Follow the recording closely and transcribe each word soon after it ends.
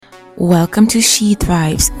Welcome to She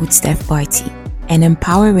Thrives with Stef Barti, an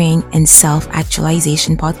empowering and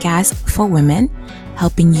self-actualization podcast for women,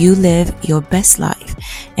 helping you live your best life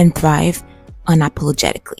and thrive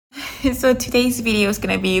unapologetically. So today's video is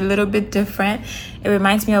going to be a little bit different. It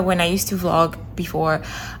reminds me of when I used to vlog before,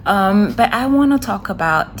 but I want to talk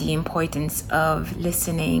about the importance of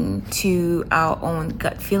listening to our own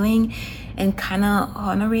gut feeling and kind of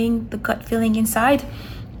honoring the gut feeling inside.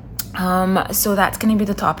 So that's going to be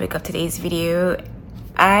the topic of today's video.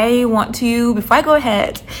 I want to, before I go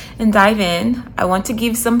ahead and dive in, I want to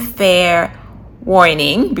give some fair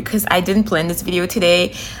warning because I didn't plan this video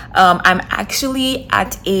today. I'm actually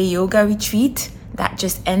at a yoga retreat that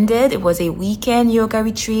just ended. It was a weekend yoga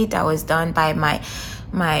retreat that was done by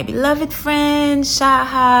my beloved friend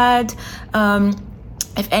Shahad.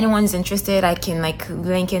 If anyone's interested, I can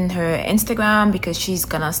link in her Instagram because she's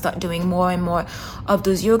gonna start doing more and more of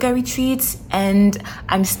those yoga retreats. And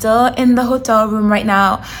I'm still in the hotel room right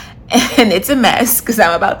now and it's a mess because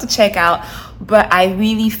I'm about to check out, but I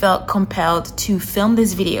really felt compelled to film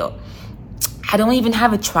this video. I don't even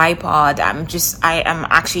have a tripod. I am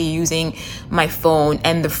actually using my phone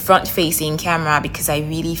and the front facing camera because I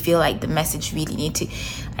really feel like the message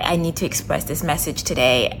I need to express this message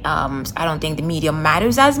today. I don't think the medium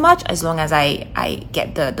matters as much as long as I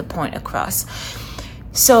get the point across.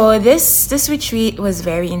 So this retreat was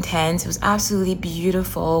very intense. It was absolutely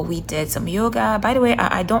beautiful. We did some yoga. By the way,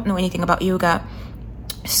 I don't know anything about yoga,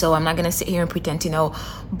 so I'm not gonna sit here and pretend to know,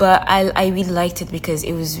 but I really liked it because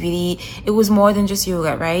it was more than just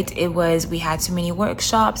yoga, right? We had so many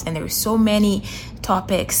workshops and there were so many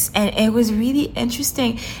topics and it was really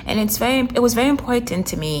interesting, and it was very important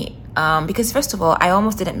to me because first of all, I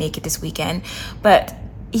almost didn't make it this weekend, but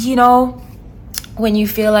you know, when you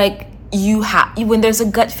feel like when there's a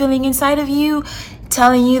gut feeling inside of you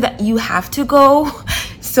telling you that you have to go,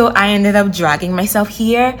 so I ended up dragging myself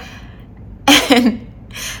here and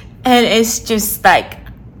it's just like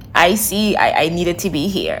I needed to be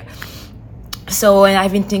here. So, and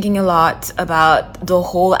I've been thinking a lot about the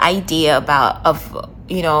whole idea of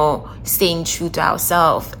staying true to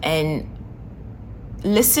ourselves and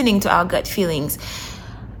listening to our gut feelings.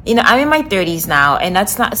 I'm in my 30s now, and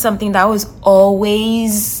that's not something that was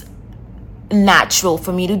always natural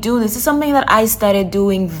for me to do. This is something that I started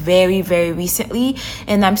doing very, very recently,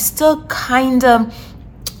 and I'm still kind of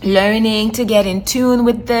learning to get in tune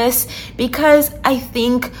with this, because I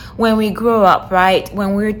think when we grow up, right,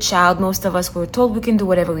 when we're a child, most of us were told we can do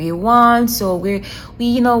whatever we want. So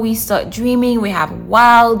we start dreaming. We have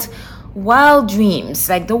wild dreams,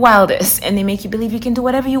 like the wildest, and they make you believe you can do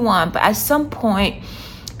whatever you want. But at some point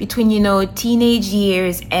between teenage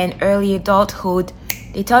years and early adulthood,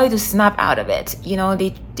 they tell you to snap out of it.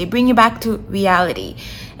 They bring you back to reality,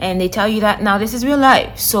 and they tell you that now this is real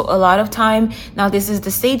life. So a lot of time now, this is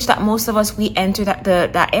the stage that most of us, we enter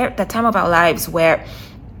that time of our lives where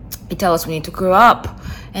they tell us we need to grow up,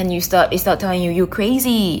 and they start telling you're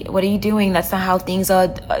crazy. What are you doing? That's not how things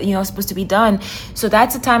are, supposed to be done. So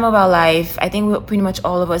that's a time of our life. I think we're pretty much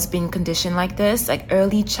all of us been conditioned like this, like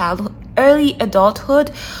early adulthood,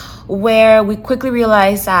 where we quickly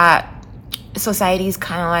realize that society is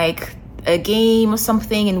kind of like a game or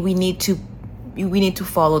something, and we need to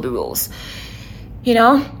follow the rules,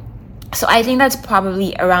 So I think that's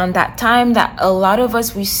probably around that time that a lot of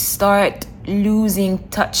us, we start losing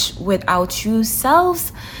touch with our true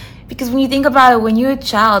selves. Because when you think about it, when you're a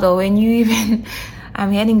child, or when you even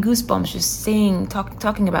I'm getting goosebumps just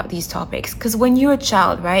talking about these topics, because when you're a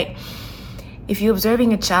child, right, if you're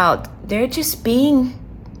observing a child, they're just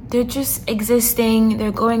existing,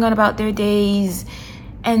 they're going on about their days,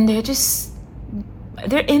 and they're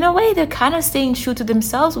in a way, they're kind of staying true to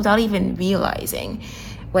themselves without even realizing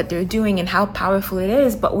what they're doing and how powerful it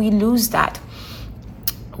is. But we lose that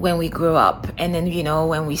when we grow up, and then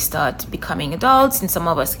when we start becoming adults, and some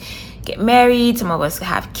of us get married, some of us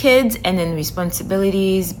have kids, and then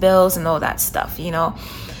responsibilities, bills, and all that stuff,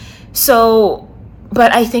 So,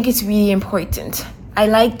 but I think it's really important. I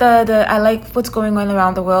like I like what's going on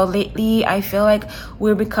around the world lately. I feel like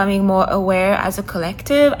we're becoming more aware as a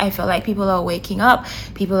collective. I feel like people are waking up.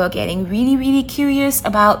 People are getting really, really curious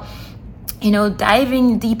about,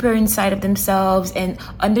 diving deeper inside of themselves and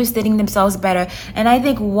understanding themselves better. And I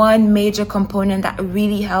think one major component that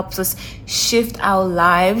really helps us shift our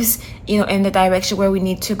lives, in the direction where we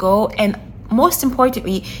need to go, and most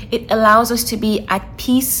importantly, it allows us to be at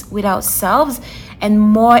peace with ourselves and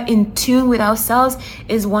more in tune with ourselves,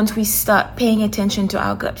 is once we start paying attention to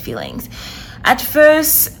our gut feelings. At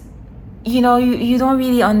first, you don't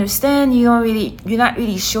really understand, you're not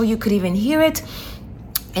really sure you could even hear it.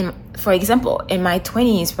 And for example, in my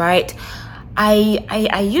 20s, right,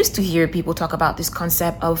 I used to hear people talk about this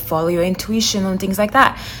concept of follow your intuition and things like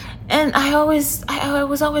that. And I was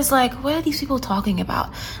always like, what are these people talking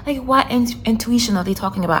about? Like, what intuition are they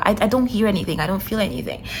talking about? I don't hear anything. I don't feel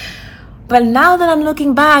anything. But now that I'm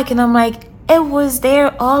looking back and I'm like, it was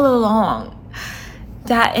there all along.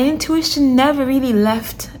 That intuition never really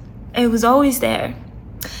left. It was always there.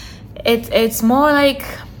 It's more like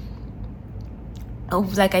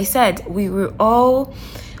I said, we were all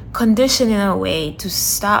conditioned in a way to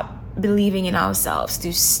stop believing in ourselves,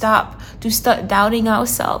 to start doubting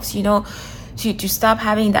ourselves, to stop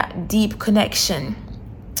having that deep connection.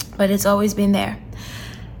 But it's always been there.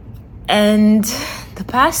 And the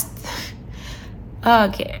past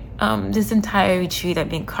this entire retreat, I've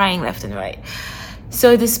been crying left and right.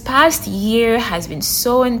 So this past year has been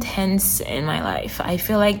so intense in my life. I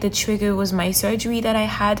feel like the trigger was my surgery that I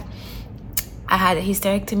had. I had a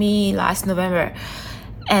hysterectomy last November.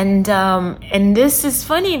 And this is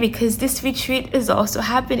funny because this retreat is also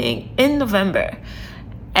happening in November.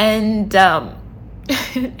 And I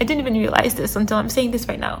didn't even realize this until I'm saying this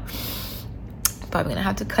right now. Probably gonna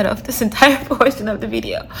have to cut off this entire portion of the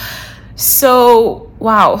video. So,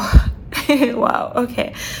 wow. Wow,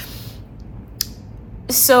 okay.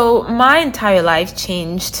 So my entire life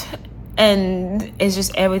changed, and it's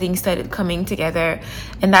just everything started coming together.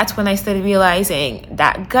 And that's when I started realizing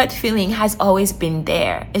that gut feeling has always been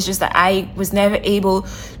there. It's just that I was never able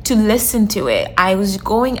to listen to it. I was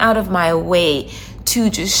going out of my way to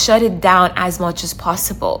just shut it down as much as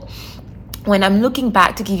possible. When I'm looking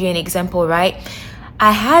back, to give you an example, right?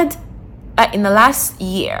 I had in the last 2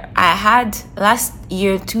 years,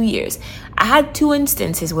 I had 2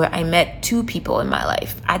 instances where I met 2 people in my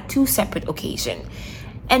life at 2 separate occasions.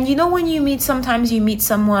 And when sometimes you meet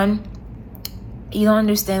someone, you don't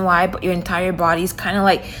understand why, but your entire body is kind of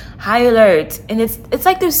like high alert. And it's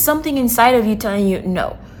like there's something inside of you telling you,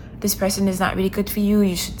 no, this person is not really good for you.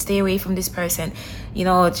 You should stay away from this person.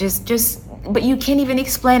 But you can't even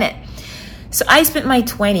explain it. So I spent my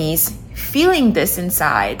 20s feeling this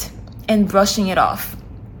inside and brushing it off.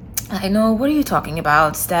 I know, what are you talking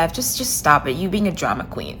about, Steph? Just stop it. You being a drama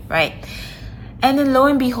queen, right? And then lo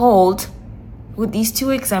and behold, with these 2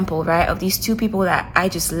 examples, right, of these 2 people that I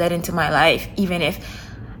just let into my life, even if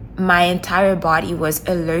my entire body was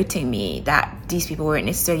alerting me that these people weren't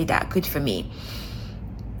necessarily that good for me.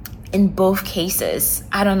 In both cases,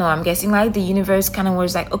 I don't know, I'm guessing like the universe kind of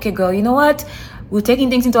was like, okay, girl, you know what? We're taking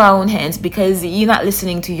things into our own hands because you're not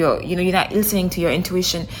listening to your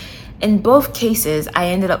intuition. In both cases, I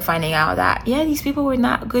ended up finding out that, these people were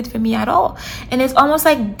not good for me at all. And it's almost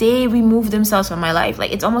like they removed themselves from my life.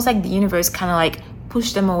 Like, it's almost like the universe kind of like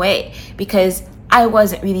pushed them away because I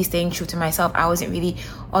wasn't really staying true to myself. I wasn't really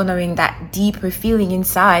honoring that deeper feeling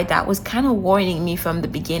inside that was kind of warning me from the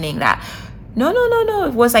beginning that, no.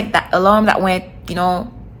 It was like that alarm that went,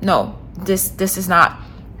 no, this is not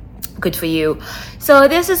good for you. So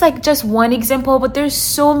this is like just one example, but there's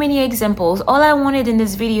so many examples. All I wanted in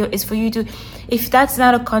this video is for you to, if that's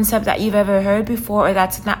not a concept that you've ever heard before, or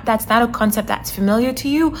that's not a concept that's familiar to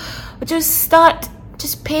you, but just start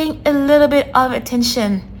paying a little bit of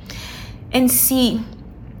attention and see.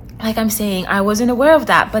 Like I'm saying, I wasn't aware of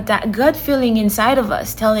that, but that gut feeling inside of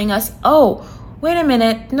us telling us, oh, wait a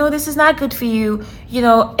minute, no, this is not good for you.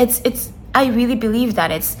 I really believe that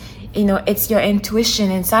it's your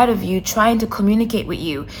intuition inside of you trying to communicate with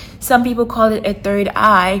you. Some people call it a third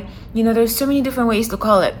eye. There's so many different ways to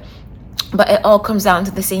call it, but it all comes down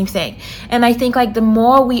to the same thing. And I think like the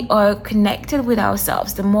more we are connected with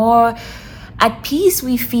ourselves, the more at peace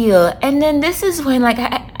we feel. And then this is when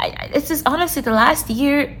this is honestly the last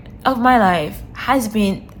year of my life has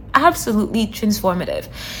been absolutely transformative.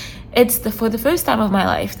 It's for the first time of my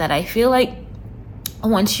life that I feel like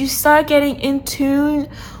once you start getting in tune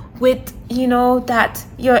with, that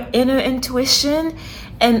your inner intuition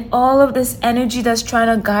and all of this energy that's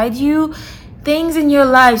trying to guide you, things in your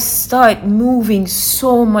life start moving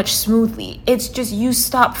so much smoothly. It's just you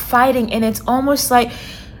stop fighting, and it's almost like,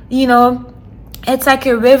 it's like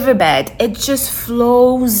a riverbed. It just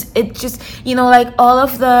flows. It just, like all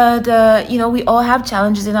of the we all have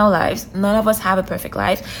challenges in our lives. None of us have a perfect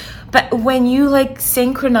life. But when you like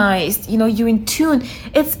synchronized, you're in tune,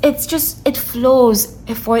 it flows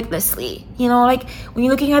effortlessly. Like when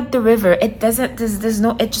you're looking at the river,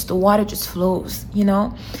 the water just flows,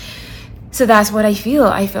 So that's what I feel.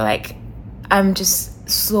 I feel like I'm just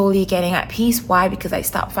slowly getting at peace. Why? Because I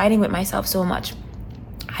stopped fighting with myself so much.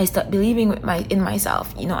 I start believing in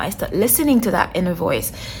myself. I start listening to that inner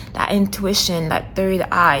voice, that intuition, that third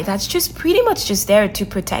eye. That's just pretty much just there to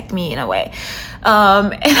protect me in a way.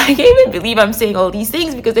 And I can't even believe I'm saying all these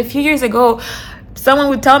things, because a few years ago, someone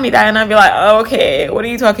would tell me that and I'd be like, oh, okay, what are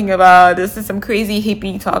you talking about? This is some crazy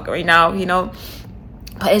hippie talk right now,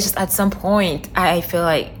 But it's just, at some point, I feel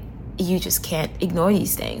like you just can't ignore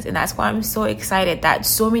these things. And that's why I'm so excited that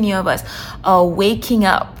so many of us are waking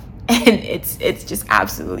up. And it's just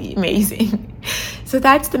absolutely amazing. So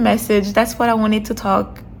that's the message. That's what I wanted to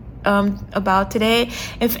talk about today.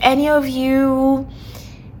 If any of you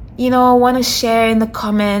want to share in the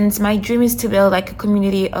comments, my dream is to build like a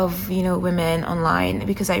community of, women online,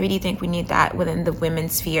 because I really think we need that within the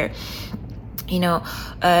women's sphere,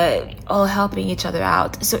 all helping each other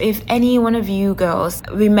out. So if any one of you girls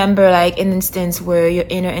remember like an instance where your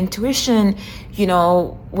inner intuition,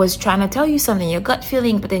 was trying to tell you something, your gut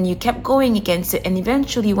feeling, but then you kept going against it, and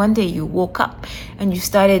eventually one day you woke up and you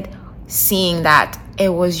started seeing that it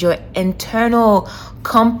was your internal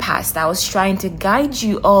compass that was trying to guide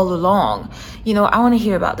you all along. I want to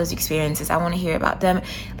hear about those experiences. I want to hear about them.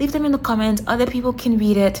 Leave them in the comments. Other people can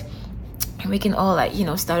read it, and we can all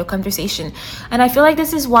start a conversation. And I feel like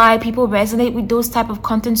this is why people resonate with those type of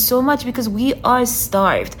content so much, because we are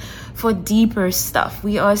starved for deeper stuff.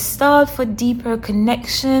 We are starved for deeper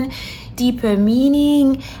connection, deeper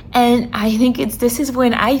meaning. And I think this is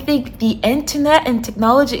when I think the internet and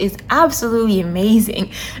technology is absolutely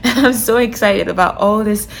amazing. And I'm so excited about all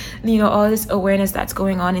this, all this awareness that's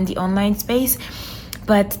going on in the online space.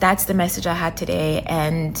 But that's the message I had today.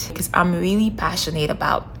 And because I'm really passionate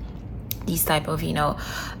about these type of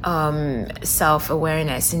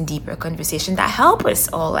self-awareness and deeper conversation that help us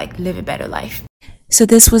all live a better life. So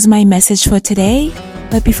this was my message for today.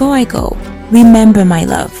 But before I go, remember, my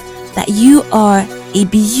love, that you are a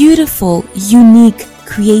beautiful, unique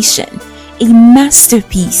creation, a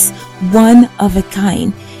masterpiece, one of a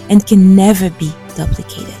kind, and can never be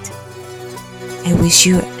duplicated. I wish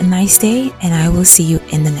you a nice day, and I will see you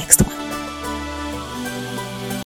in the next one.